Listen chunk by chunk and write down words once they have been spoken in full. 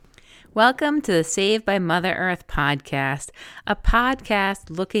Welcome to the Saved by Mother Earth podcast, a podcast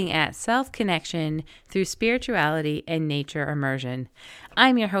looking at self-connection through spirituality and nature immersion.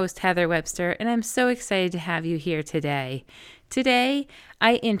 I'm your host, Heather Webster, and I'm so excited to have you here today. Today,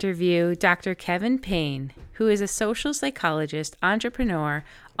 I interview Dr. Kevin Payne, who is a social psychologist, entrepreneur,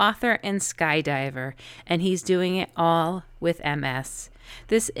 author, and skydiver, and he's doing it all with MS.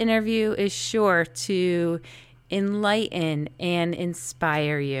 This interview is sure to enlighten and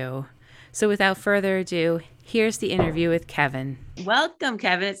inspire you. So without further ado, here's the interview with Kevin. Welcome,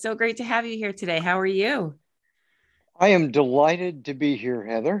 Kevin. It's so great to have you here today. How are you? I am delighted to be here,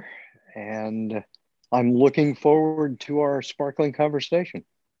 Heather, and I'm looking forward to our sparkling conversation.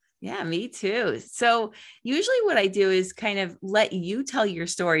 Yeah, me too. So usually what I do is kind of let you tell your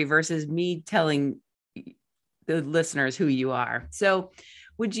story versus me telling the listeners who you are. So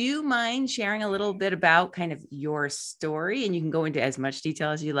would you mind sharing a little bit about kind of your story? And you can go into as much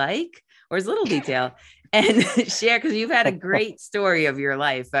detail as you like, or as little detail, and share, because you've had a great story of your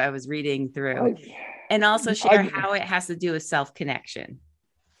life I was reading through, and also share how it has to do with self-connection.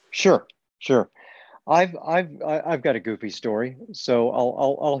 Sure. I've got a goofy story, so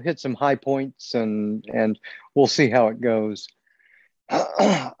I'll hit some high points and we'll see how it goes.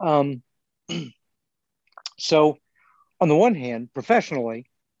 So on the one hand, professionally,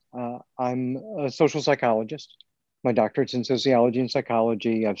 I'm a social psychologist. My doctorate's in sociology and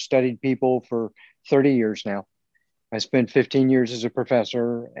psychology. I've studied people for 30 years now. I spent 15 years as a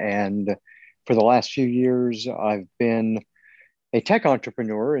professor, and for the last few years, I've been a tech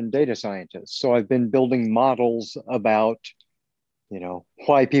entrepreneur and data scientist. So I've been building models about,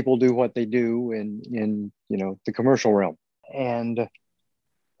 why people do what they do in the commercial realm. And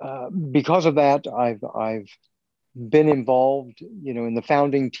because of that, I've been involved, in the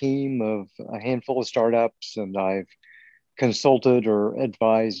founding team of a handful of startups, and I've consulted or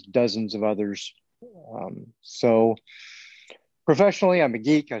advised dozens of others. So professionally, I'm a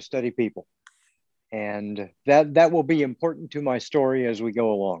geek. I study people, and that will be important to my story as we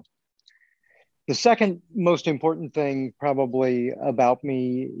go along. The second most important thing probably about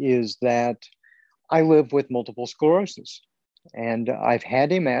me is that I live with multiple sclerosis. And I've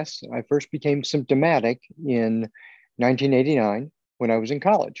had MS. I first became symptomatic in 1989 when I was in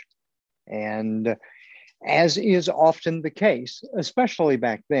college. And as is often the case, especially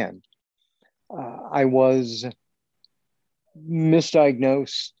back then, I was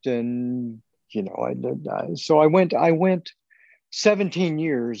misdiagnosed, and so I went 17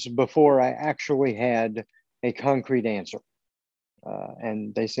 years before I actually had a concrete answer.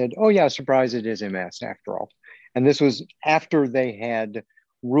 And they said, "Oh yeah, surprise, it is MS after all." And this was after they had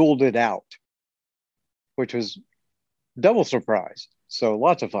ruled it out, which was double surprise. So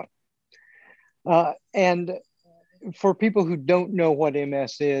lots of fun. And for people who don't know what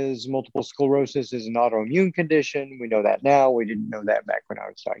MS is, multiple sclerosis is an autoimmune condition. We know that now. We didn't know that back when I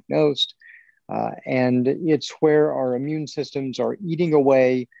was diagnosed. And it's where our immune systems are eating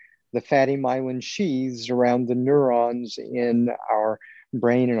away the fatty myelin sheaths around the neurons in our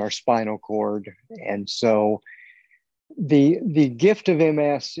brain and our spinal cord. And so the gift of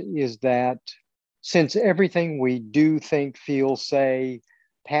MS is that since everything we do, think, feel, say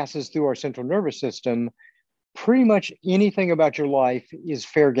passes through our central nervous system, pretty much anything about your life is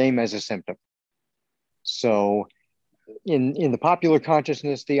fair game as a symptom. So in the popular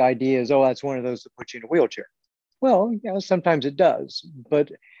consciousness, the idea is, oh, that's one of those that puts you in a wheelchair. Well, sometimes it does,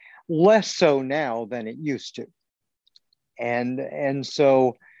 but less so now than it used to. And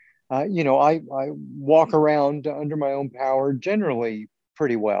so I walk around under my own power generally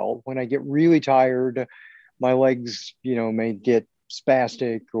pretty well. When I get really tired, my legs, may get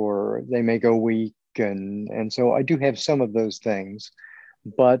spastic or they may go weak. And so I do have some of those things.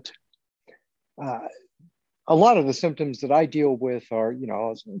 But a lot of the symptoms that I deal with are,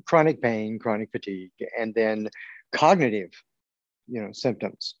 chronic pain, chronic fatigue, and then cognitive,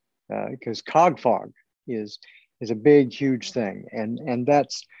 symptoms, because cog fog is a big, huge thing. And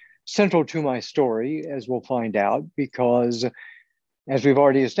that's central to my story, as we'll find out, because as we've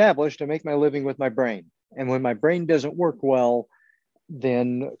already established, I make my living with my brain. And when my brain doesn't work well,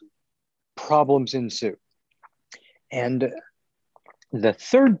 then problems ensue. And the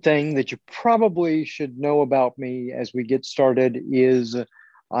third thing that you probably should know about me as we get started is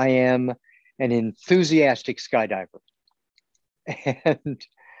I am an enthusiastic skydiver.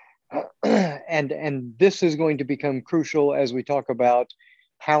 And this is going to become crucial as we talk about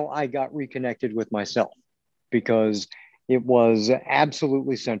how I got reconnected with myself, because it was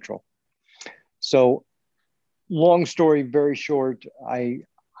absolutely central. So long story very short, I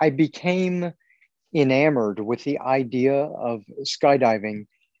became enamored with the idea of skydiving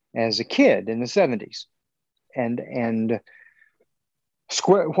as a kid in the 70s. And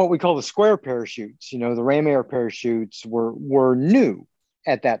square, what we call the square parachutes, the ram air parachutes were new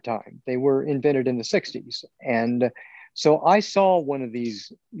at that time. They were invented in the 60s. And so I saw one of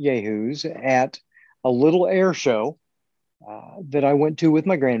these yahoos at a little air show that I went to with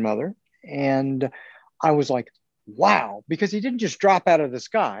my grandmother. And I was like, wow, because he didn't just drop out of the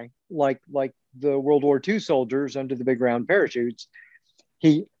sky like the World War II soldiers under the big round parachutes.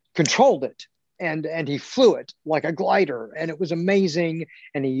 He controlled it and he flew it like a glider, and it was amazing.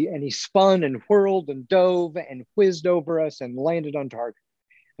 And he spun and whirled and dove and whizzed over us and landed on target.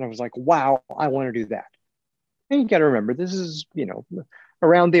 And I was like, wow, I want to do that. And you got to remember, this is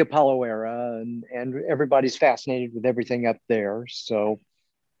around the Apollo era, and everybody's fascinated with everything up there. So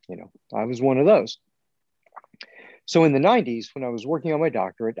I was one of those. So in the 90s, when I was working on my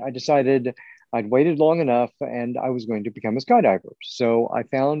doctorate, I decided I'd waited long enough and I was going to become a skydiver. So I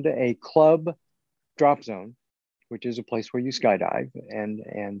found a club drop zone, which is a place where you skydive,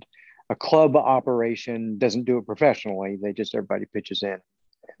 and a club operation doesn't do it professionally. They just, everybody pitches in.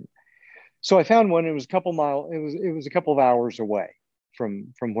 So I found one. It was a couple miles. It was a couple of hours away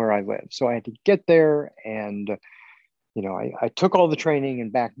from where I live. So I had to get there, and I took all the training.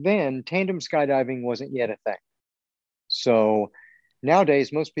 And back then, tandem skydiving wasn't yet a thing. So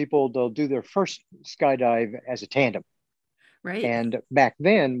nowadays, most people, they'll do their first skydive as a tandem. Right. And back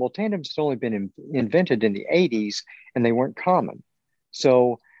then, well, tandems had only been invented in the 80s, and they weren't common.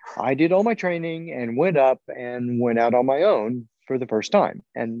 So I did all my training and went up and went out on my own for the first time.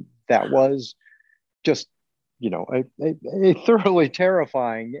 And that was just, a thoroughly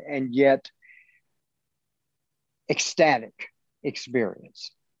terrifying and yet ecstatic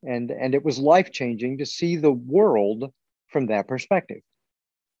experience. And it was life-changing to see the world from that perspective.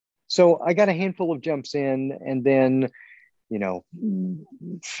 So I got a handful of jumps in, and then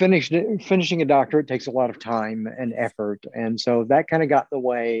finishing a doctorate takes a lot of time and effort. And so that kind of got in the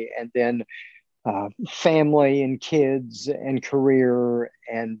way. And then family and kids and career.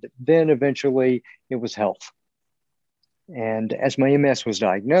 And then eventually it was health. And as my MS was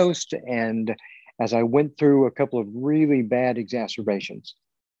diagnosed, and as I went through a couple of really bad exacerbations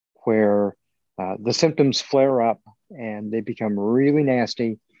where the symptoms flare up and they become really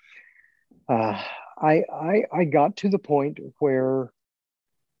nasty, I got to the point where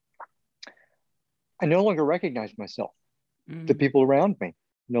I no longer recognized myself. The people around me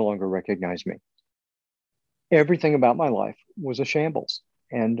no longer recognized me. Everything about my life was a shambles,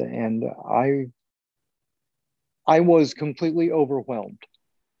 and I was completely overwhelmed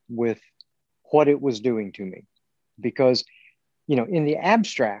with what it was doing to me, because in the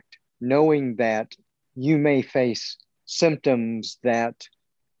abstract, knowing that you may face symptoms that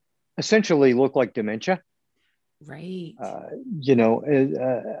essentially look like dementia, right?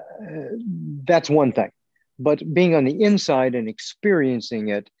 That's one thing. But being on the inside and experiencing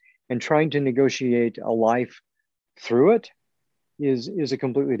it and trying to negotiate a life through it is a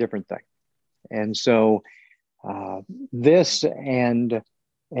completely different thing. And so this and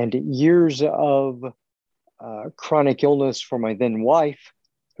years of chronic illness for my then wife,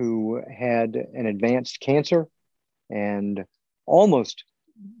 who had an advanced cancer and almost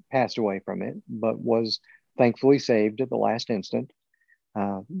passed away from it, but was thankfully saved at the last instant.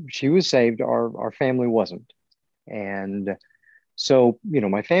 She was saved. Our family wasn't. And so,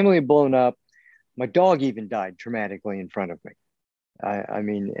 my family had blown up. My dog even died traumatically in front of me. I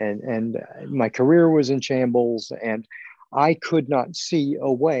mean, and my career was in shambles, and I could not see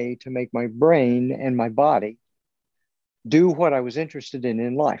a way to make my brain and my body do what I was interested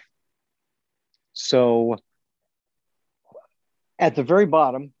in life. So at the very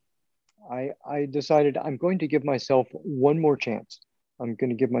bottom, I decided I'm going to give myself one more chance. I'm going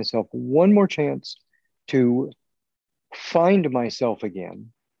to give myself one more chance to find myself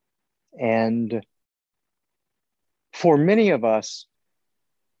again. And for many of us,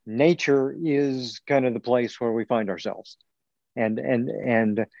 nature is kind of the place where we find ourselves. And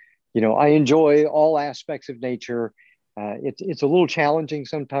I enjoy all aspects of nature. It's a little challenging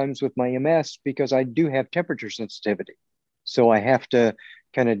sometimes with my MS because I do have temperature sensitivity. So I have to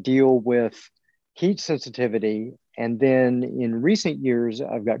kind of deal with heat sensitivity. And then in recent years,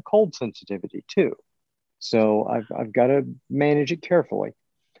 I've got cold sensitivity too. So I've got to manage it carefully.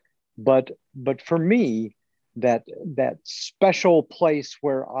 But for me, that special place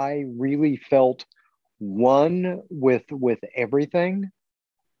where I really felt one with everything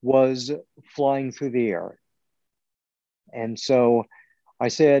was flying through the air. And so I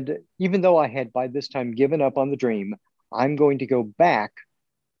said, even though I had by this time given up on the dream, I'm going to go back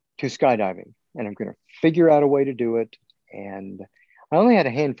to skydiving, and I'm going to figure out a way to do it. And I only had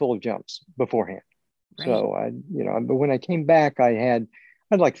a handful of jumps beforehand. Right. So but when I came back, I had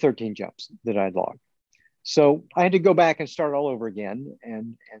like 13 jumps that I'd logged. So I had to go back and start all over again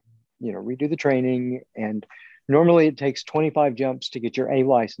and redo the training. And normally it takes 25 jumps to get your A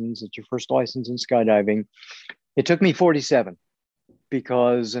license. It's your first license in skydiving. It took me 47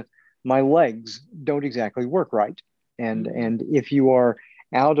 because my legs don't exactly work right. And if you are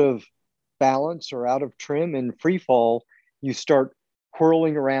out of balance or out of trim in free fall, you start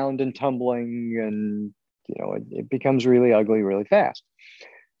whirling around and tumbling, and it becomes really ugly really fast.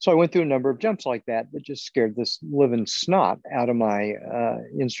 So I went through a number of jumps like that just scared this living snot out of my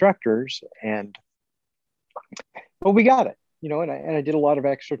instructors. But we got it, and I did a lot of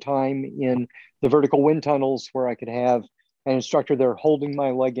extra time in the vertical wind tunnels where I could have an instructor there holding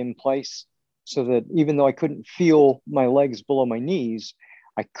my leg in place so that even though I couldn't feel my legs below my knees,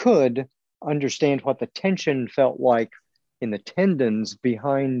 I could understand what the tension felt like in the tendons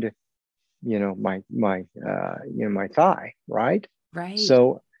behind, my thigh, right? Right.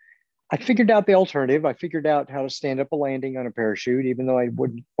 So I figured out the alternative. I figured out how to stand up a landing on a parachute, even though I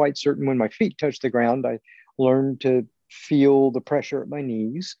wasn't quite certain when my feet touched the ground. I learned to feel the pressure at my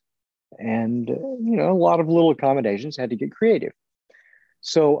knees, and a lot of little accommodations, had to get creative.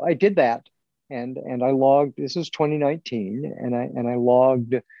 So I did that, and I logged. This is 2019, and I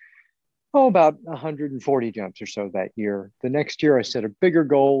logged about 140 jumps or so that year. The next year, I set a bigger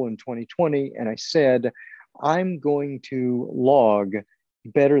goal in 2020, and I said, I'm going to log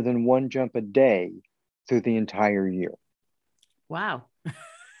better than one jump a day through the entire year. Wow.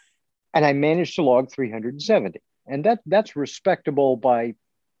 And I managed to log 370. And that's respectable by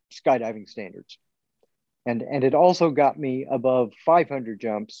skydiving standards. And it also got me above 500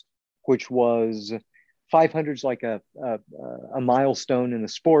 jumps, which was 500 is like a milestone in the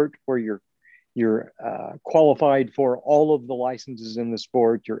sport where you're qualified for all of the licenses in the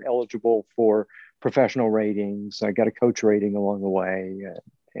sport. You're eligible for professional ratings. I got a coach rating along the way.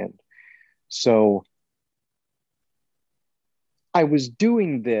 And so I was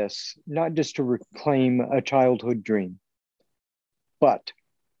doing this not just to reclaim a childhood dream, but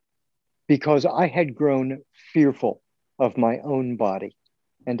because I had grown fearful of my own body,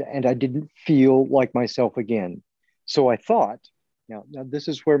 and I didn't feel like myself again. So I thought, now this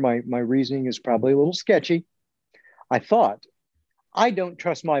is where my reasoning is probably a little sketchy. I thought, I don't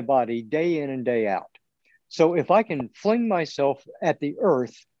trust my body day in and day out. So if I can fling myself at the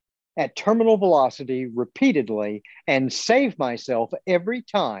earth at terminal velocity repeatedly and save myself every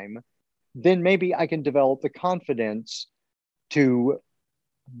time, then maybe I can develop the confidence to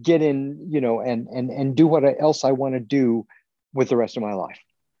get in, and do what else I want to do with the rest of my life.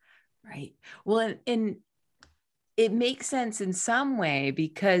 Right. Well, and it makes sense in some way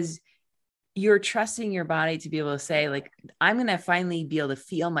because you're trusting your body to be able to say, like, I'm going to finally be able to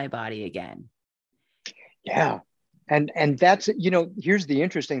feel my body again. Yeah. And that's, here's the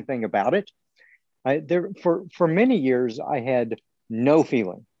interesting thing about it. For many years, I had no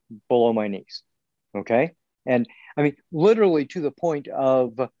feeling below my knees. Okay. And I mean, literally to the point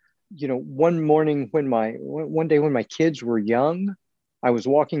of, one day when my kids were young, I was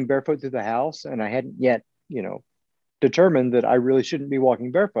walking barefoot through the house, and I hadn't yet, determined that I really shouldn't be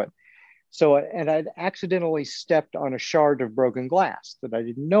walking barefoot. So, and I'd accidentally stepped on a shard of broken glass that I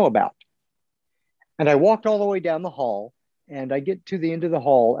didn't know about. And I walked all the way down the hall, and I get to the end of the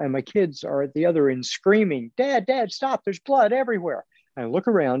hall, and my kids are at the other end screaming, Dad, Dad, stop, there's blood everywhere. And I look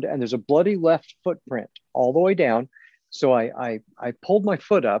around, and there's a bloody left footprint all the way down. So I pulled my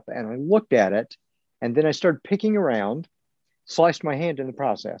foot up, and I looked at it, and then I started picking around, sliced my hand in the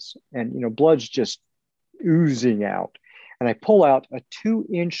process, and blood's just oozing out. And I pull out a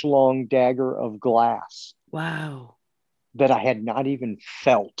 2-inch long dagger of glass. Wow. That I had not even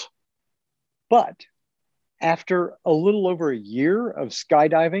felt. But after a little over a year of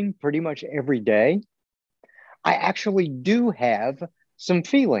skydiving pretty much every day, I actually do have some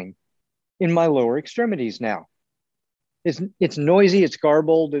feeling in my lower extremities now. It's noisy, it's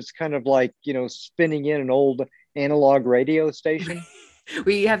garbled, it's kind of like, spinning in an old analog radio station.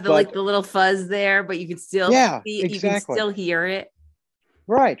 Where you have the little fuzz there, but you can still see it, exactly. You can still hear it.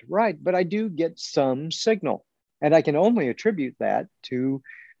 Right. But I do get some signal, and I can only attribute that to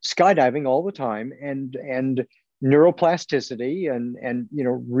skydiving all the time and neuroplasticity and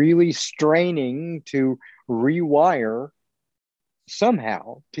really straining to rewire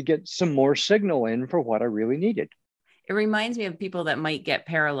somehow to get some more signal in for what I really needed. It reminds me of people that might get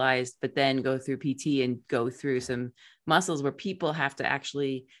paralyzed, but then go through PT and go through some muscles where people have to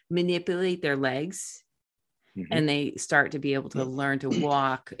actually manipulate their legs, and they start to be able to learn to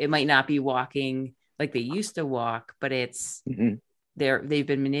walk. It might not be walking like they used to walk, but it's they've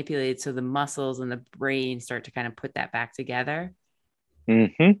been manipulated so the muscles and the brain start to kind of put that back together.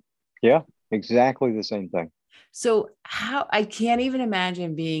 Mm-hmm. Yeah, exactly the same thing. So how I can't even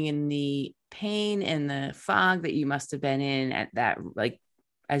imagine being in the pain and the fog that you must have been in at that, like,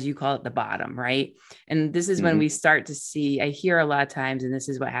 as you call it, the bottom, right? And this is when Mm-hmm. we start to see, I hear a lot of times, and this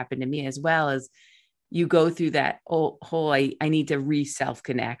is what happened to me as well, as you go through that whole I need to re-self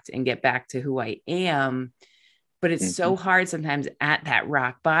connect and get back to who I am. But it's Mm-hmm. so hard sometimes at that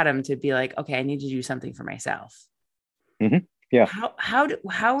rock bottom to be like, okay, I need to do something for myself. Mm-hmm. Yeah.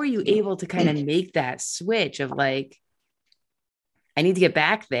 How are you able to kind of make that switch of like, I need to get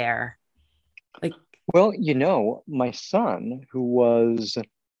back there? Like, Well, my son, who was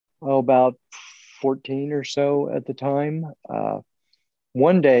about 14 or so at the time,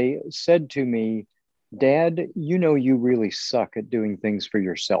 one day said to me, Dad, you really suck at doing things for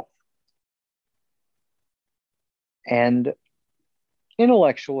yourself. And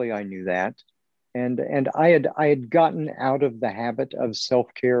intellectually, I knew that. And I had gotten out of the habit of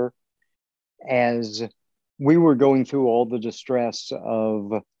self-care as we were going through all the distress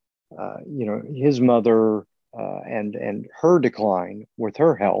of his mother and her decline with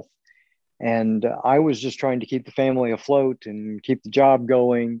her health. And I was just trying to keep the family afloat and keep the job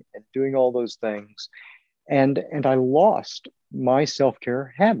going and doing all those things. And I lost my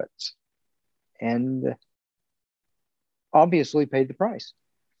self-care habits and obviously paid the price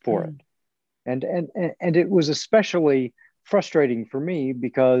for it. mm, And it was especially frustrating for me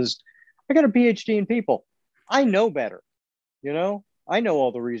because I got a PhD in people. I know better, you know. I know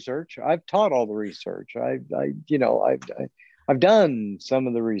all the research. I've taught all the research. I've done some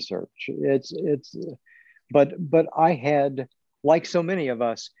of the research. But I had, like so many of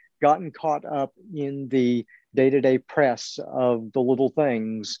us, gotten caught up in the day-to-day press of the little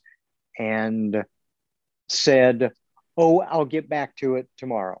things and said, "Oh, I'll get back to it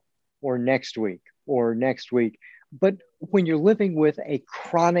tomorrow or next week or next week." But when you're living with a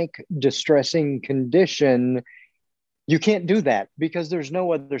chronic distressing condition, you can't do that because there's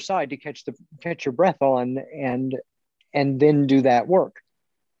no other side to catch your breath on and then do that work.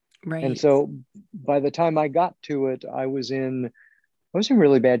 And right. so by the time I got to it, I was in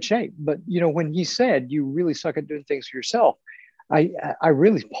really bad shape. But when he said you really suck at doing things for yourself, I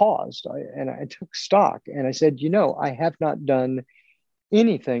really paused and I took stock and I said, I have not done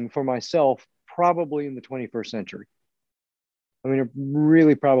anything for myself probably in the 21st century. I mean, I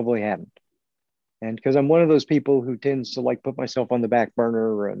really probably haven't. And because I'm one of those people who tends to like put myself on the back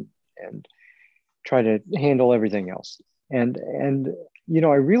burner and try to handle everything else. And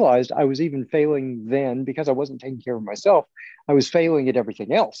I realized I was even failing then because I wasn't taking care of myself. I was failing at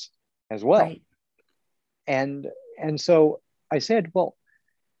everything else as well. Right. And and so I said, well,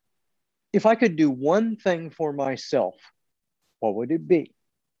 if I could do one thing for myself, what would it be?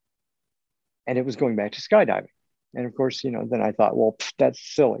 And it was going back to skydiving. And of course, then I thought, well, that's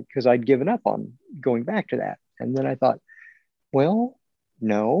silly because I'd given up on going back to that. And then I thought, well,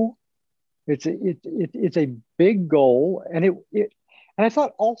 no, it's a big goal, and I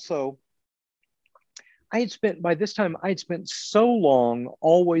thought also by this time I had spent so long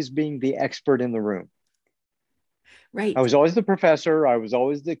always being the expert in the room. I Right. was always the professor, I was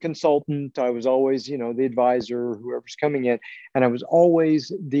always the consultant, I was always the advisor, whoever's coming in, and I was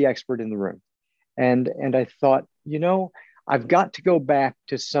always the expert in the room. And I thought, I've got to go back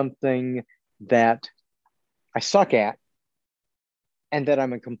to something that I suck at and that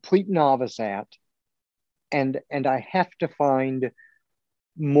I'm a complete novice at, and I have to find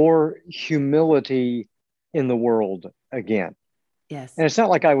more humility in the world again. Yes. And it's not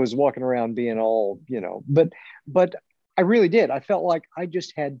like I was walking around being all, but I really did. I felt like I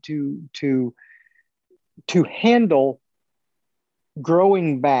just had to handle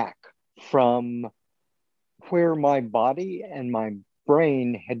growing back from where my body and my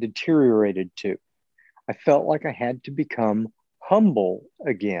brain had deteriorated to. I felt like I had to become humble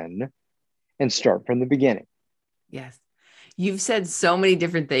again and start from the beginning. Yes. You've said so many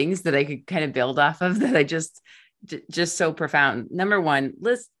different things that I could kind of build off of that I just so profound. Number one,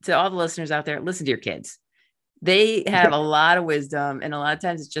 listen to all the listeners out there, listen to your kids. They have a lot of wisdom, and a lot of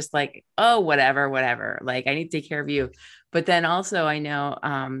times it's just like, oh, whatever, like I need to take care of you. But then also I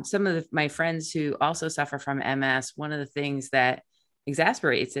know some of my friends who also suffer from MS, one of the things that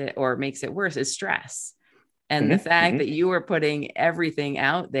exasperates it or makes it worse is stress. And the Mm-hmm, fact mm-hmm. that you were putting everything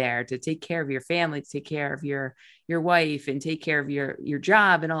out there to take care of your family, to take care of your wife, and take care of your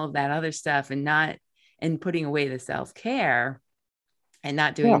job and all of that other stuff, and not and putting away the self-care and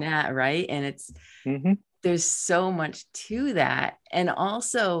not doing Yeah. that, right? And it's Mm-hmm. there's so much to that. And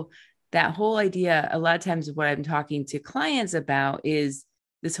also that whole idea, a lot of times what I'm talking to clients about is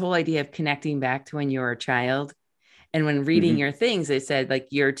this whole idea of connecting back to when you were a child. And when reading Hmm. your things, it said like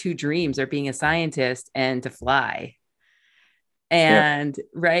your two dreams are being a scientist and to fly. Yeah. And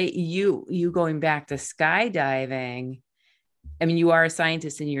right, you going back to skydiving. I mean, you are a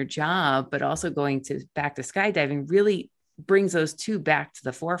scientist in your job, but also going to back to skydiving really brings those two back to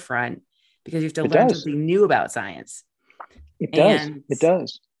the forefront because you have to It learn does. something new about science. It does. And It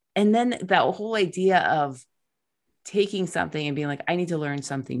does. and then that whole idea of taking something and being like, I need to learn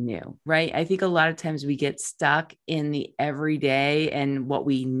something new, right? I think a lot of times we get stuck in the everyday and what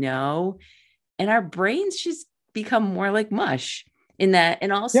we know, and our brains just become more like mush in that.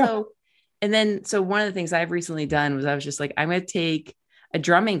 And Yeah. also, and then, so one of the things I've recently done was I was just like, I'm going to take a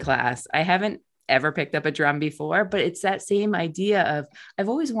drumming class. I haven't ever picked up a drum before, but it's that same idea of I've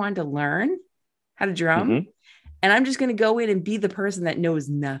always wanted to learn how to drum, Hmm. and I'm just going to go in and be the person that knows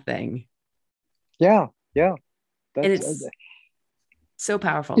nothing. Yeah. Yeah. And That's it's so it's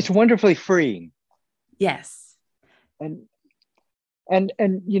powerful. wonderfully freeing. Yes. And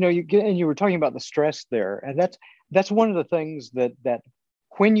you were talking about the stress there, and that's one of the things that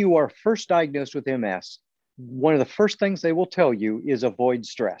when you are first diagnosed with MS, one of the first things they will tell you is avoid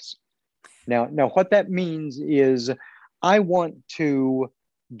stress. Now what that means is I want to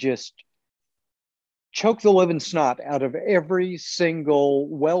just choke the living snot out of every single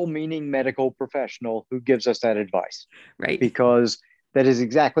well-meaning medical professional who gives us that advice, Right. because that is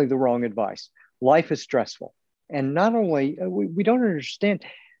exactly the wrong advice. Life is stressful. And not only we don't understand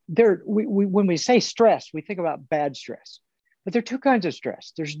there, when we say stress, we think about bad stress, but there are two kinds of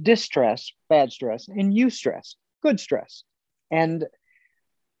stress. There's distress, bad stress, and eustress, good stress. And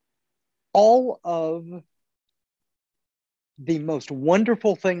all of the most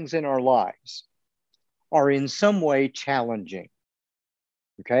wonderful things in our lives are in some way challenging.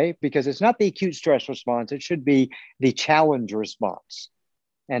 Okay, because it's not the acute stress response, it should be the challenge response.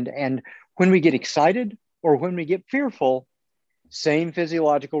 And when we get excited or when we get fearful, same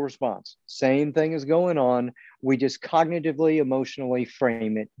physiological response, same thing is going on. We just cognitively, emotionally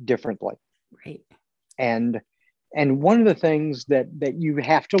frame it differently. Right. And and one of the things that you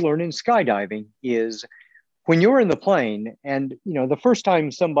have to learn in skydiving is when you're in the plane, and the first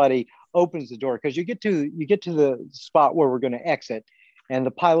time somebody opens the door, because you get to the spot where we're going to exit, and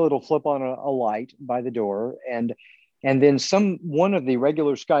the pilot will flip on a light by the door, and then one of the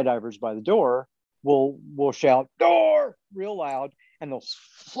regular skydivers by the door will shout door real loud, and they'll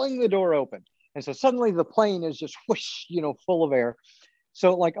fling the door open, and so suddenly the plane is just whoosh, full of air.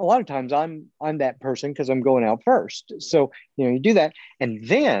 So like a lot of times I'm that person because I'm going out first. So you do that. And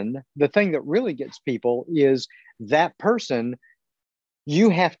then the thing that really gets people is that person, you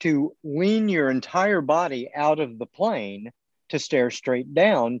have to lean your entire body out of the plane to stare straight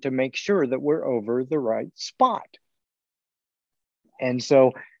down to make sure that we're over the right spot. And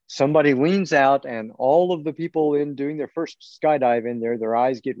so somebody leans out, and all of the people in doing their first skydive in there, their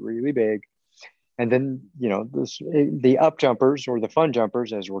eyes get really big. And then, the up jumpers, or the fun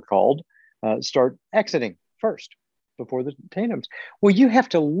jumpers, as we're called, start exiting first before the tandems. Well, you have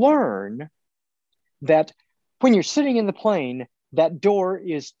to learn that when you're sitting in the plane, that door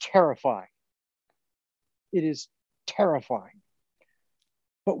is terrifying. It is terrifying.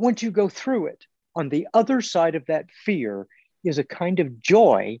 But once you go through it, on the other side of that fear is a kind of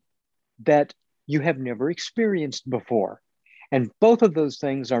joy that you have never experienced before. And both of those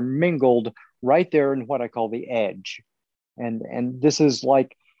things are mingled right there in what I call the edge. And this is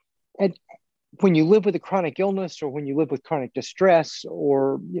like, and when you live with a chronic illness, or when you live with chronic distress,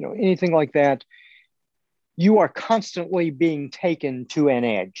 or anything like that, you are constantly being taken to an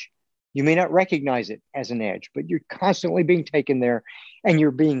edge. You may not recognize it as an edge, but you're constantly being taken there, and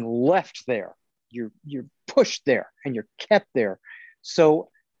you're being left there. You're pushed there, and you're kept there. So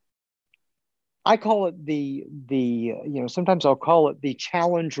I call it sometimes I'll call it the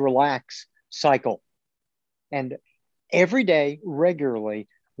challenge relax cycle. And every day, regularly,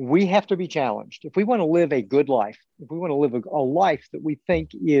 we have to be challenged. If we want to live a good life, if we want to live a life that we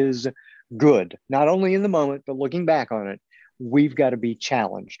think is good, not only in the moment, but looking back on it, we've got to be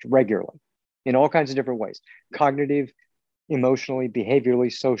challenged regularly in all kinds of different ways: cognitive, emotionally,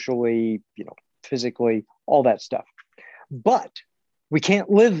 behaviorally, socially, physically, all that stuff. But we can't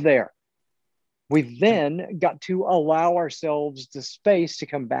live there. We've then got to allow ourselves the space to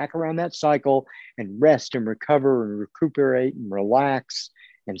come back around that cycle and rest and recover and recuperate and relax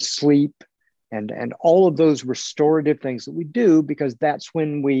and sleep, and all of those restorative things that we do, because that's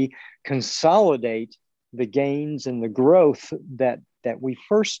when we consolidate the gains and the growth that we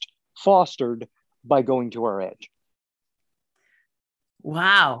first fostered by going to our edge.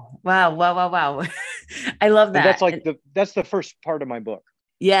 Wow. Wow. Wow. Wow. Wow. I love And that's that. like that's the first part of my book.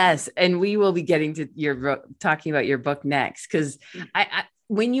 Yes, and we will be getting to talking about your book next because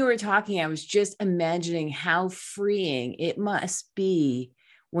when you were talking, I was just imagining how freeing it must be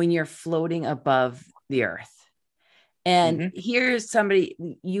when you're floating above the earth. And Mm-hmm. here's somebody,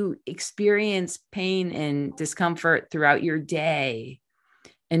 you experience pain and discomfort throughout your day.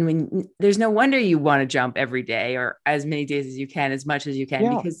 And when there's no wonder you want to jump every day or as many days as you can, as much as you can,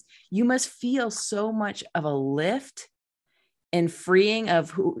 Yeah, because you must feel so much of a lift and freeing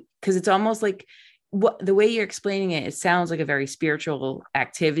of who, because it's almost like what the way you're explaining it, it sounds like a very spiritual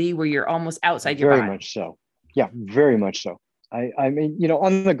activity where you're almost outside your very body much so. Yeah, very much so. I mean,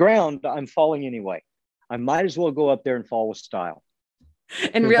 on the ground, I'm falling anyway. I might as well go up there and fall with style.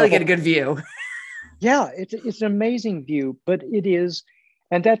 and You really get a know, good view. yeah, it's an amazing view, but it is,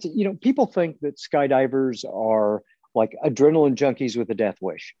 and that's people think that skydivers are like adrenaline junkies with a death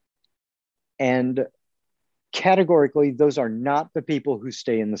wish, and categorically, those are not the people who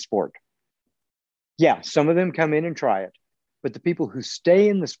stay in the sport. Yeah, some of them come in and try it, but the people who stay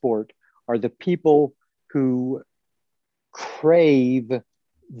in the sport are the people who crave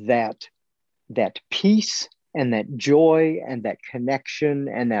that peace and that joy and that connection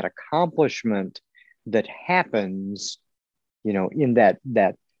and that accomplishment that happens, in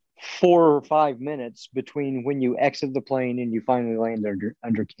that 4 or 5 minutes between when you exit the plane and you finally land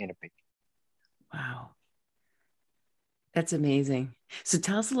under canopy. Wow, that's amazing. So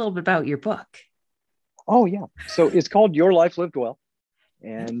tell us a little bit about your book. Oh yeah, so it's called Your Life Lived Well,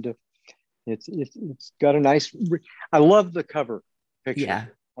 and it's got a nice. I love the cover picture Yeah.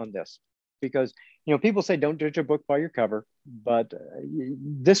 on this because people say don't judge a book by your cover, but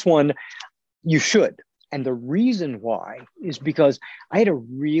this one you should. And the reason why is because I had a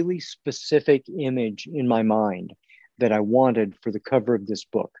really specific image in my mind that I wanted for the cover of this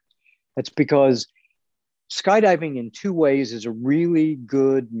book. That's because skydiving in two ways is a really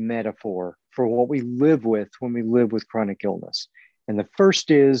good metaphor for what we live with when we live with chronic illness. And the first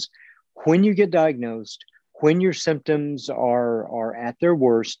is when you get diagnosed, when your symptoms are at their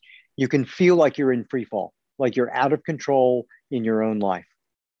worst, you can feel like you're in free fall, like you're out of control in your own life.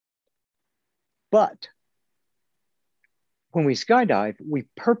 But when we skydive, we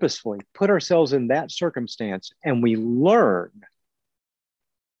purposefully put ourselves in that circumstance and we learn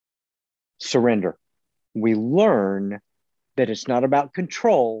surrender. We learn that it's not about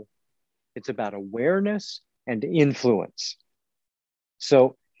control, it's about awareness and influence.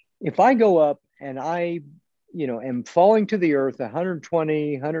 So if I go up and I, am falling to the earth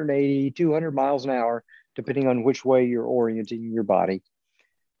 120, 180, 200 miles an hour, depending on which way you're orienting your body,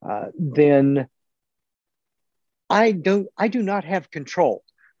 then I do not have control.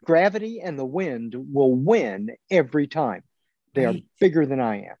 Gravity and the wind will win every time. They are Right. bigger than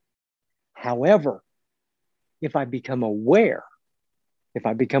I am. However, if I become aware, if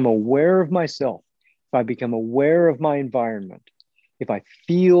I become aware of myself, if I become aware of my environment, if I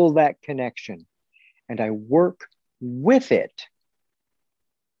feel that connection and I work with it,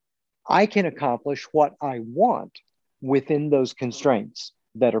 I can accomplish what I want within those constraints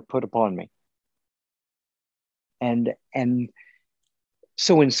that are put upon me. And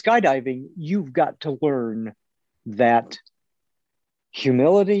so in skydiving, you've got to learn that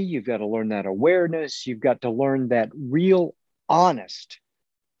humility, you've got to learn that awareness, you've got to learn that real honest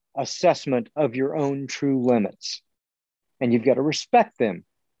assessment of your own true limits. And you've got to respect them,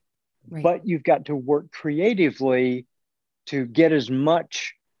 Right. but you've got to work creatively to get as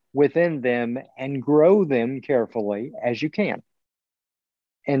much within them and grow them carefully as you can.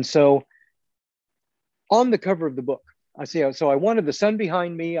 And so on the cover of the book, I wanted the sun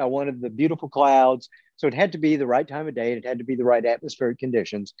behind me, I wanted the beautiful clouds. So it had to be the right time of day, it had to be the right atmospheric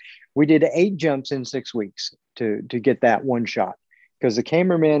conditions. We did 8 jumps in 6 weeks to get that one shot because the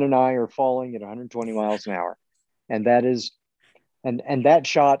cameraman and I are falling at 120 miles an hour. And that is and that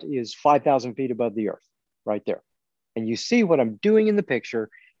shot is 5,000 feet above the earth right there. And you see what I'm doing in the picture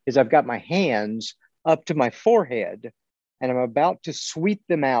is I've got my hands up to my forehead and I'm about to sweep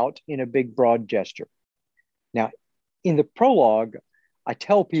them out in a big broad gesture. Now, in the prologue, I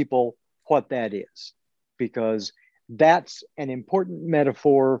tell people what that is because that's an important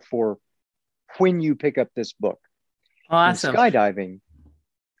metaphor for when you pick up this book. In Awesome. skydiving,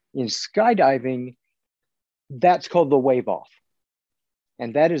 in skydiving, that's called the wave off.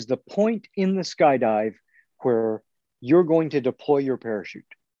 And that is the point in the skydive where you're going to deploy your parachute.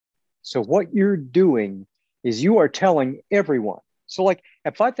 So what you're doing is you are telling everyone. So like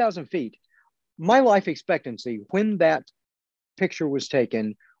at 5,000 feet, my life expectancy when that picture was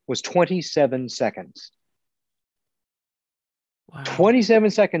taken was 27 seconds. Wow.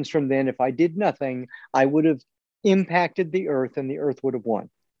 27 seconds from then, if I did nothing, I would have impacted the earth and the earth would have won.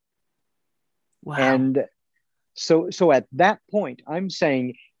 Wow. And so at that point, I'm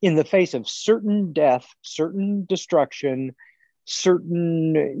saying, in the face of certain death, certain destruction,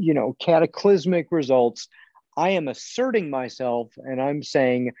 certain, cataclysmic results, I am asserting myself and I'm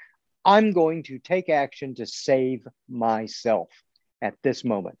saying, I'm going to take action to save myself at this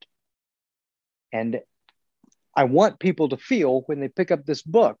moment. And I want people to feel, when they pick up this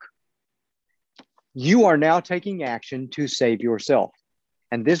book, you are now taking action to save yourself.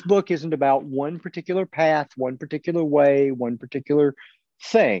 And this book isn't about one particular path, one particular way, one particular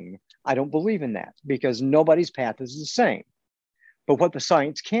thing. I don't believe in that, because nobody's path is the same. But what the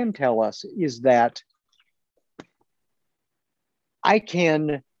science can tell us is that I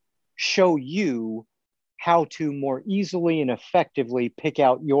can show you how to more easily and effectively pick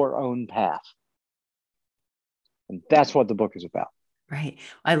out your own path. And that's what the book is about. Right.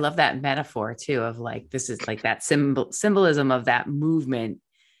 I love that metaphor too of like, this is like that symbolism of that movement,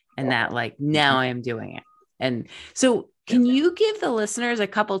 and that like, now I am doing it. And so can you give the listeners a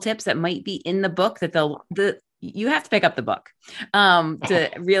couple tips that might be in the book that you have to pick up the book to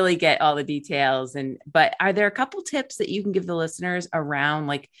really get all the details. But are there a couple tips that you can give the listeners around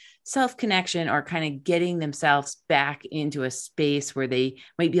like self-connection, or kind of getting themselves back into a space where they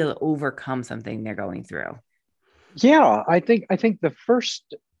might be able to overcome something they're going through? Yeah, I think the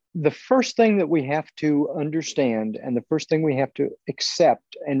first thing that we have to understand, and the first thing we have to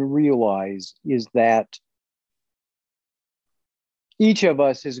accept and realize, is that each of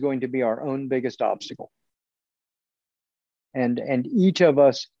us is going to be our own biggest obstacle. And each of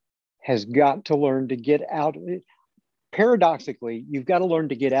us has got to learn to get out. Paradoxically, you've got to learn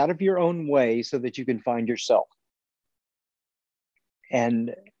to get out of your own way so that you can find yourself.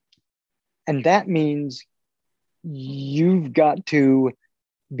 And that means you've got to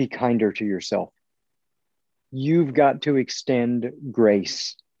be kinder to yourself. You've got to extend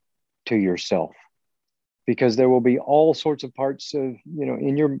grace to yourself, because there will be all sorts of parts of,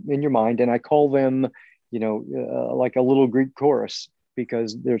 in your mind, and I call them, like a little Greek chorus,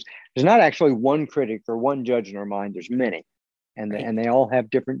 because there's not actually one critic or one judge in our mind. There's many, and Right. and they all have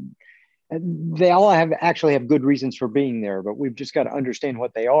different. They all actually have good reasons for being there, but we've just got to understand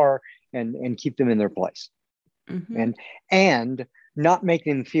what they are, and keep them in their place. Mm-hmm. And not make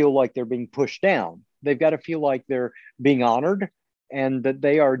them feel like they're being pushed down. They've got to feel like they're being honored, and that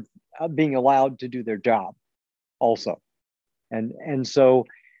they are being allowed to do their job also. And so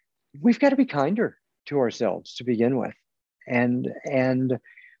we've got to be kinder to ourselves to begin with. And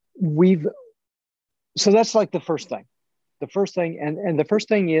we've so that's like the first thing. And the first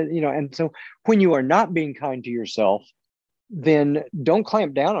thing is, and so when you are not being kind to yourself, then don't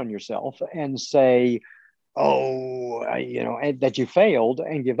clamp down on yourself and say, oh, that you failed,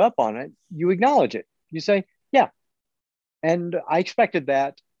 and give up on it. You acknowledge it. You say, yeah, and I expected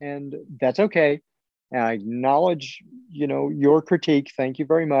that, and that's okay. And I acknowledge, your critique. Thank you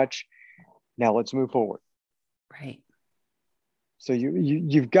very much. Now let's move forward. Right. So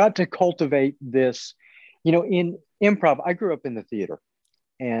you've got to cultivate this. In improv, I grew up in the theater,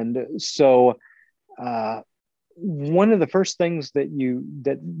 and so one of the first things that you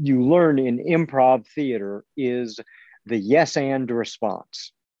learn in improv theater is the yes and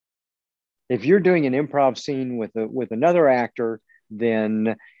response. If you're doing an improv scene with another actor,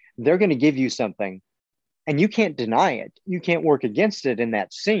 then they're going to give you something, and you can't deny it. You can't work against it in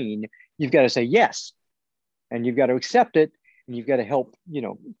that scene. You've got to say yes, and you've got to accept it, and you've got to help,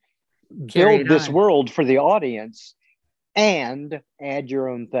 Carry build it this on. world for the audience, and add your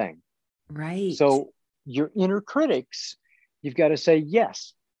own thing. Right. So your inner critics, you've got to say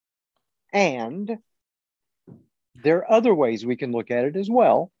yes. And there are other ways we can look at it as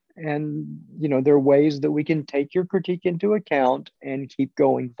well. And, there are ways that we can take your critique into account and keep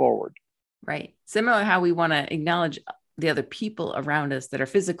going forward. Right. Similar how we want to acknowledge the other people around us that are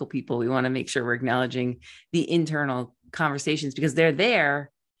physical people. We want to make sure we're acknowledging the internal conversations, because they're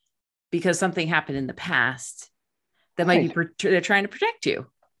there because something happened in the past that might Right. be, they're trying to protect you.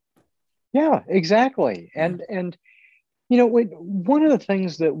 Yeah, exactly. Yeah. And one of the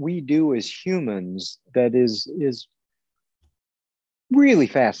things that we do as humans that is really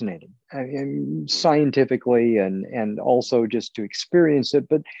fascinating, I mean, scientifically, and also just to experience it.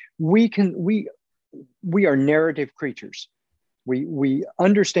 But we are narrative creatures. We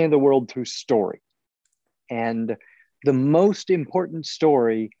understand the world through story, and the most important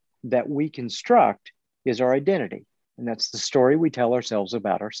story that we construct is our identity, and that's the story we tell ourselves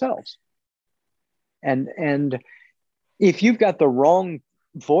about ourselves. And if you've got the wrong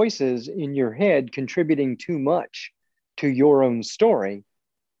voices in your head contributing too much to your own story,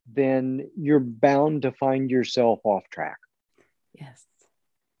 then you're bound to find yourself off track. Yes.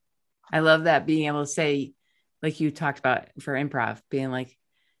 I love that, being able to say, like you talked about for improv, being like,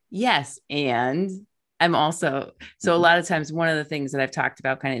 yes. And I'm also, so a lot of times, one of the things that I've talked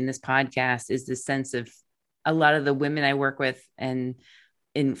about kind of in this podcast is this sense of a lot of the women I work with and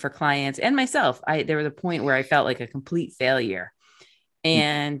for clients and myself, there was a point where I felt like a complete failure,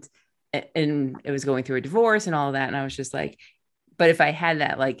 and it was going through a divorce and all of that. And I was just like, but if I had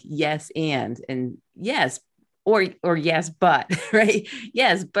that, like, yes, and yes, or yes, but right.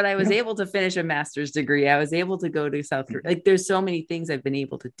 Yes. But I was able to finish a master's degree. I was able to go to South Korea. Like, there's so many things I've been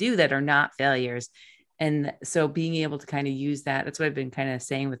able to do that are not failures. And so being able to kind of use that, that's what I've been kind of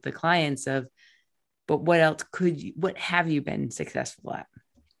saying with the clients of, but what else what have you been successful at?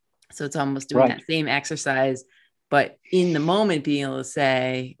 So it's almost doing that same exercise, but in the moment, being able to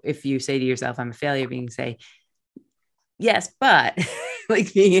say, if you say to yourself, I'm a failure, being say, yes, but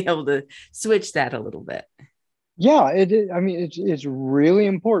like being able to switch that a little bit. Yeah, I mean, it's really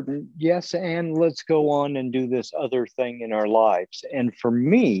important. Yes, and let's go on and do this other thing in our lives. And for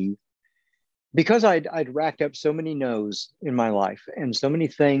me, because I'd racked up so many no's in my life and so many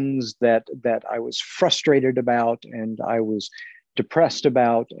things that I was frustrated about and I was depressed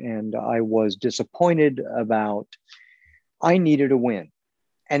about and I was disappointed about, I needed a win.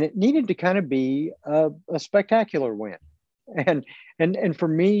 And it needed to kind of be a spectacular win. And for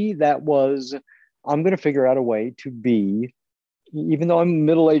me, that was, I'm going to figure out a way to be, even though I'm a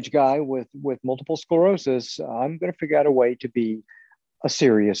middle-aged guy with multiple sclerosis, I'm going to figure out a way to be a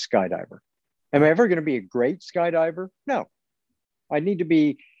serious skydiver. Am I ever going to be a great skydiver? No. I need to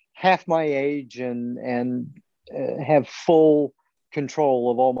be half my age and have full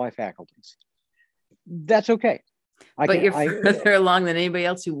control of all my faculties. That's okay. You're further along than anybody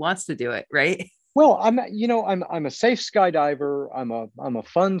else who wants to do it, right? Well, I'm a safe skydiver. I'm a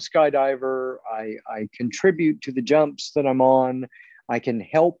fun skydiver. I contribute to the jumps that I'm on. I can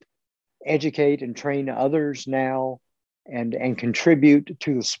help educate and train others now, and contribute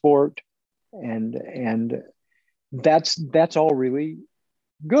to the sport, and that's all really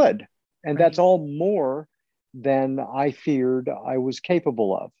good, and that's all more than I feared I was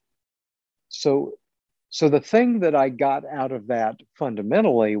capable of. So the thing that I got out of that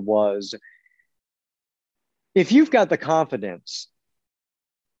fundamentally was, if you've got the confidence,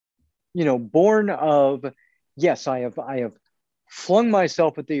 born of, yes, I have flung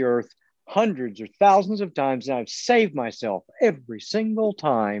myself at the earth hundreds or thousands of times, and I've saved myself every single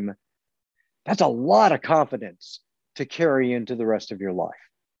time. That's a lot of confidence to carry into the rest of your life.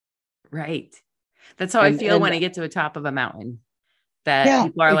 Right. That's how I feel when I get to the top of a mountain. That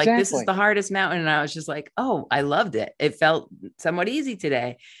people are like, this is the hardest mountain. And I was just like, oh, I loved it. It felt somewhat easy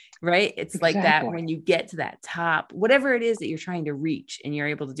today. Right. It's like that when you get to that top, whatever it is that you're trying to reach, and you're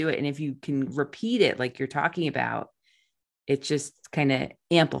able to do it. And if you can repeat it, like you're talking about, it just kind of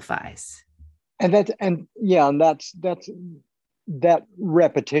amplifies. And that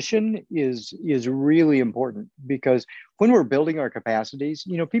repetition is really important, because when we're building our capacities,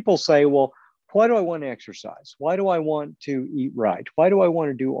 people say, well, why do I want to exercise? Why do I want to eat right? Why do I want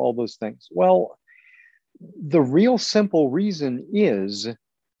to do all those things? Well, the real simple reason is,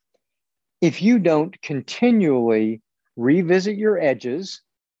 if you don't continually revisit your edges,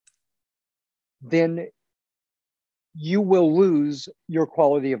 then you will lose your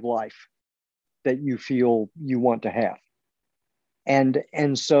quality of life that you feel you want to have.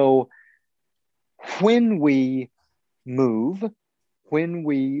 And so when we move, when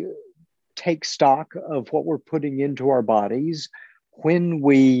we take stock of what we're putting into our bodies, when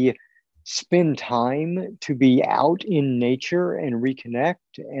we spend time to be out in nature and reconnect,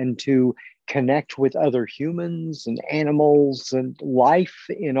 and to connect with other humans and animals and life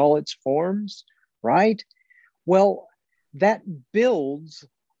in all its forms, right? Well, that builds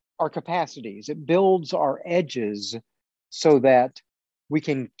our capacities. It builds our edges so that we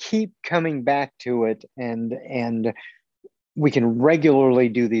can keep coming back to it, and we can regularly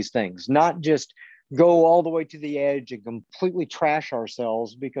do these things, not just go all the way to the edge and completely trash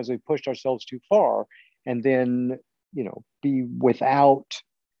ourselves because we pushed ourselves too far, and then, be without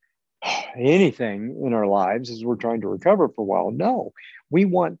anything in our lives as we're trying to recover for a while. No, we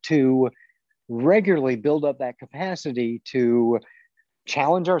want to regularly build up that capacity to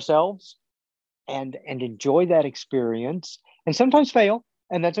challenge ourselves and enjoy that experience, and sometimes fail,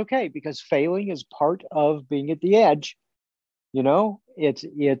 and that's okay, because failing is part of being at the edge.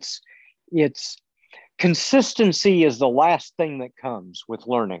 It's consistency is the last thing that comes with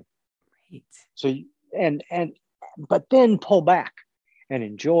learning. Right. So but then pull back and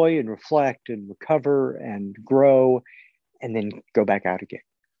enjoy and reflect and recover and grow, and then go back out again.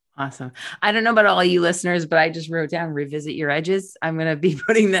 Awesome. I don't know about all you listeners, but I just wrote down revisit your edges. I'm going to be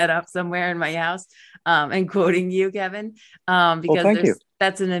putting that up somewhere in my house, and quoting you, Kevin, Well, because thank you.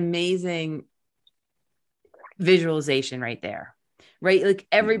 that's an amazing visualization right there, right? Like Mhm.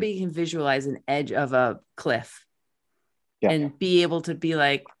 everybody can visualize an edge of a cliff Yeah. and be able to be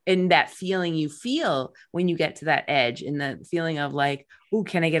like, and that feeling you feel when you get to that edge, and the feeling of like, oh,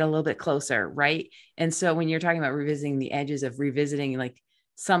 can I get a little bit closer? Right. And so when you're talking about revisiting the edges of revisiting like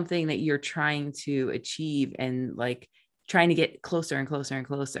something that you're trying to achieve and like trying to get closer and closer and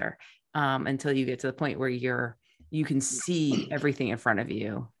closer, until you get to the point where you can see everything in front of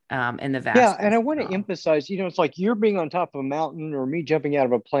you, and the Yeah. And vastness I of want it to all. emphasize, it's like you're being on top of a mountain or me jumping out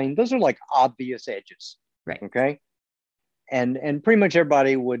of a plane. Those are like obvious edges. Right. Okay. And pretty much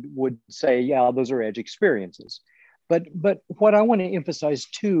everybody would say, yeah, those are edge experiences. But what I want to emphasize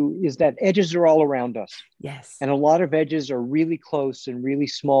too is that edges are all around us. Yes. And a lot of edges are really close and really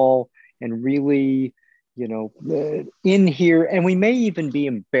small and really, in here. And we may even be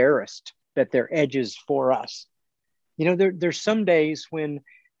embarrassed that they're edges for us. There's some days when,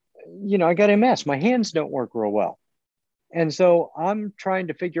 I got MS, my hands don't work real well. And so I'm trying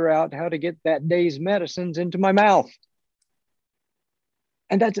to figure out how to get that day's medicines into my mouth.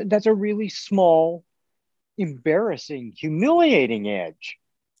 And that's a really small, embarrassing, humiliating edge,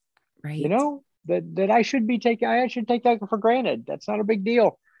 Right. that I should take that for granted. That's not a big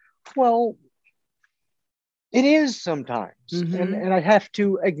deal. Well, it is sometimes. And Mm-hmm. and I have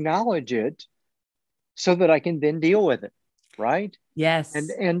to acknowledge it so that I can then deal with it. Right. And Yes.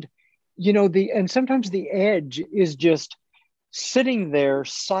 and and sometimes the edge is just sitting there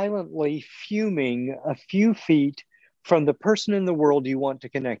silently fuming a few feet from the person in the world you want to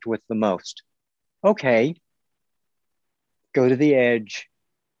connect with the most. Okay, go to the edge,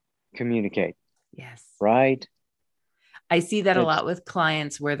 communicate, Yes. right? I see that a It's lot with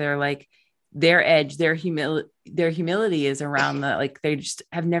clients where they're like, their edge, their humility is around the like they just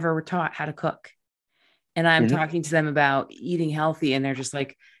have never taught how to cook. And I'm mhm. talking to them about eating healthy, and they're just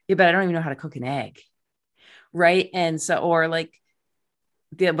like, yeah, but I don't even know how to cook an egg. Right. And so, or like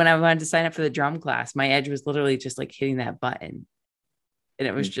when I wanted to sign up for the drum class, my edge was literally just like hitting that button. And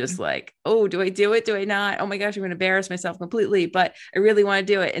it was just like, oh, do I do it? Do I not? Oh my gosh, I'm going to embarrass myself completely, but I really want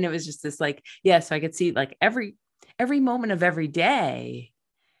to do it. And it was just this like, yeah. So I could see like every moment of every day,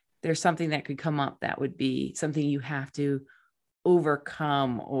 there's something that could come up that would be something you have to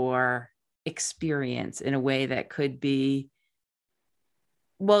overcome or experience in a way that could be,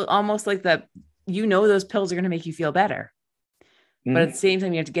 well, almost like those pills are going to make you feel better. But at Mhm. the same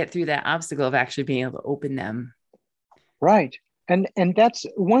time, you have to get through that obstacle of actually being able to open them. Right. And that's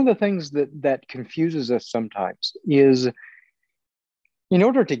one of the things that confuses us sometimes is in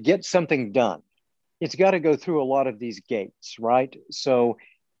order to get something done, it's got to go through a lot of these gates, right? So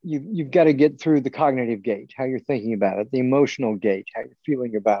you've got to get through the cognitive gate, how you're thinking about it, the emotional gate, how you're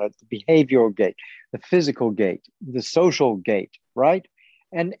feeling about it, the behavioral gate, the physical gate, the social gate, right?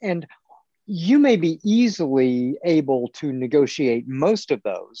 And you may be easily able to negotiate most of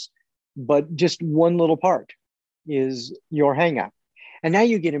those, but just one little part is your hangup. And now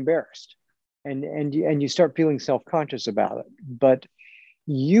you get embarrassed and you start feeling self-conscious about it. But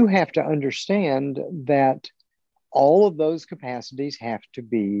you have to understand that all of those capacities have to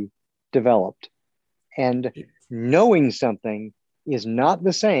be developed. And knowing something is not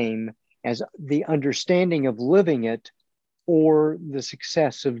the same as the understanding of living it or the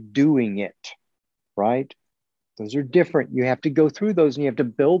success of doing it, right? Those are different. You have to go through those and you have to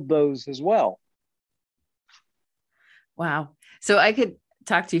build those as well. Wow. So I could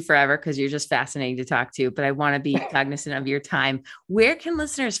talk to you forever because you're just fascinating to talk to, but I want to be cognizant of your time. Where can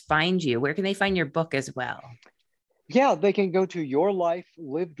listeners find you? Where can they find your book as well? Yeah, they can go to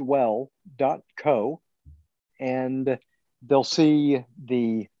yourlifelivedwell.co and they'll see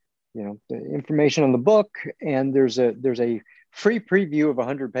the information on the book, and there's a free preview of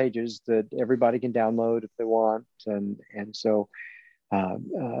 100 pages that everybody can download if they want, and so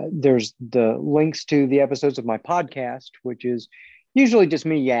there's the links to the episodes of my podcast, which is usually just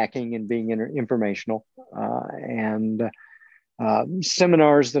me yakking and being informational, and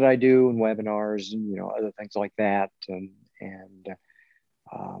seminars that I do and webinars and other things like that, and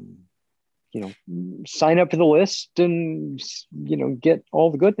um, sign up for the list and get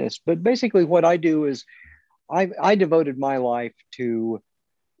all the goodness. But basically, what I do is I devoted my life to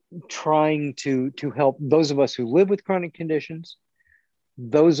trying to help those of us who live with chronic conditions,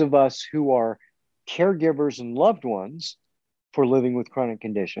 those of us who are caregivers and loved ones for living with chronic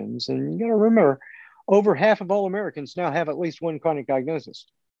conditions. And you got to remember, over half of all Americans now have at least one chronic diagnosis.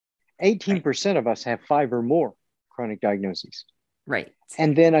 Right. 18% of us have five or more. chronic diagnoses. Right.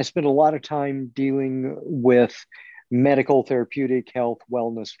 And then I spent a lot of time dealing with medical, therapeutic, health,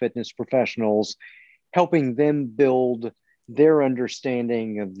 wellness, fitness professionals, helping them build their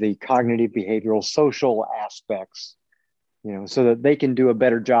understanding of the cognitive, behavioral, social aspects, so that they can do a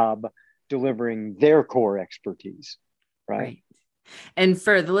better job delivering their core expertise. Right. And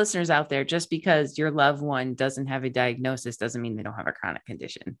for the listeners out there, just because your loved one doesn't have a diagnosis doesn't mean they don't have a chronic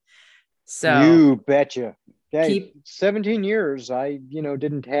condition. So you betcha. Okay. 17 years, I,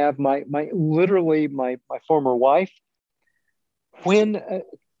 didn't have my former wife. When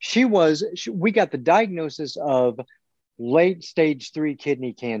we got the diagnosis of late stage 3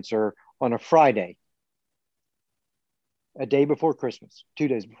 kidney cancer on a Friday, a day before Christmas, 2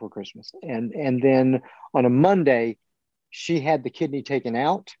 days before Christmas. And then on a Monday, she had the kidney taken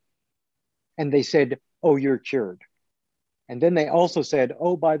out and they said, "Oh, you're cured." And then they also said,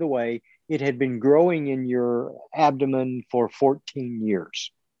 "Oh, by the way, it had been growing in your abdomen for 14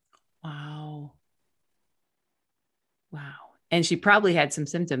 years. Wow. And she probably had some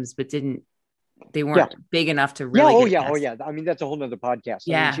symptoms, but they weren't big enough to really. Oh, yeah. I mean, that's a whole nother podcast.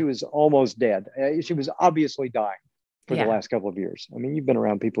 Yeah. I mean, she was almost dead. She was obviously dying for the last couple of years. I mean, you've been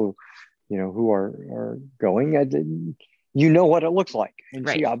around people, who are going, what it looks like. And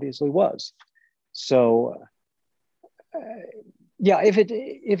She obviously was. So,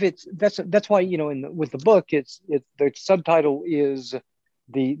 that's why, with the book, the subtitle is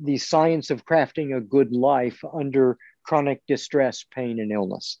the science of crafting a good life under chronic distress, pain, and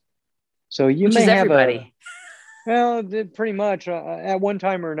illness. So Which may have everybody. Pretty much at one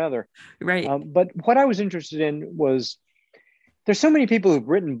time or another. Right. But what I was interested in was there's so many people who've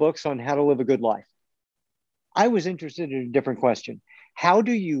written books on how to live a good life. I was interested in a different question. How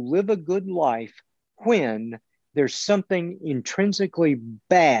do you live a good life when there's something intrinsically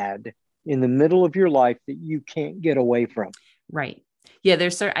bad in the middle of your life that you can't get away from? Right. Yeah.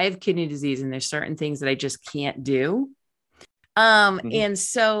 I have kidney disease and there's certain things that I just can't do. And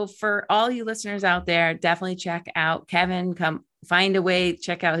so for all you listeners out there, definitely check out Kevin, come find a way,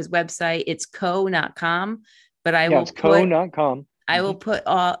 check out his website. It's co.com, but it's co.com. I will put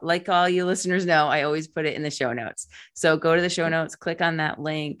all you listeners know, I always put it in the show notes. So go to the show notes, click on that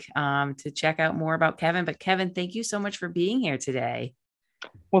link, to check out more about Kevin. But Kevin, thank you so much for being here today.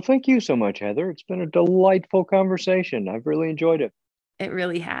 Well, thank you so much, Heather. It's been a delightful conversation. I've really enjoyed it. It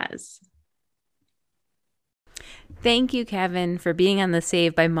really has. Thank you, Kevin, for being on the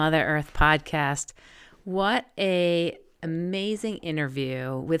Saved by Mother Earth podcast. What a amazing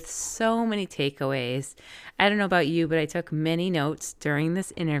interview with so many takeaways. I don't know about you, but I took many notes during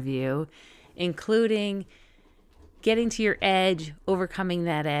this interview, including getting to your edge, overcoming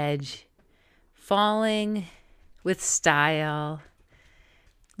that edge, falling with style,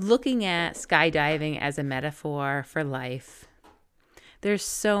 looking at skydiving as a metaphor for life. There's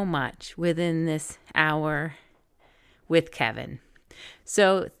so much within this hour with Kevin.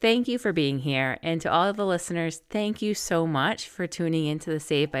 So thank you for being here. And to all of the listeners, thank you so much for tuning into the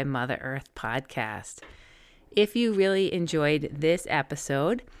Saved by Mother Earth podcast. If you really enjoyed this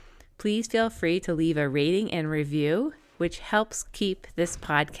episode, please feel free to leave a rating and review, which helps keep this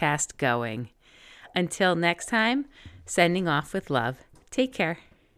podcast going. Until next time, sending off with love. Take care.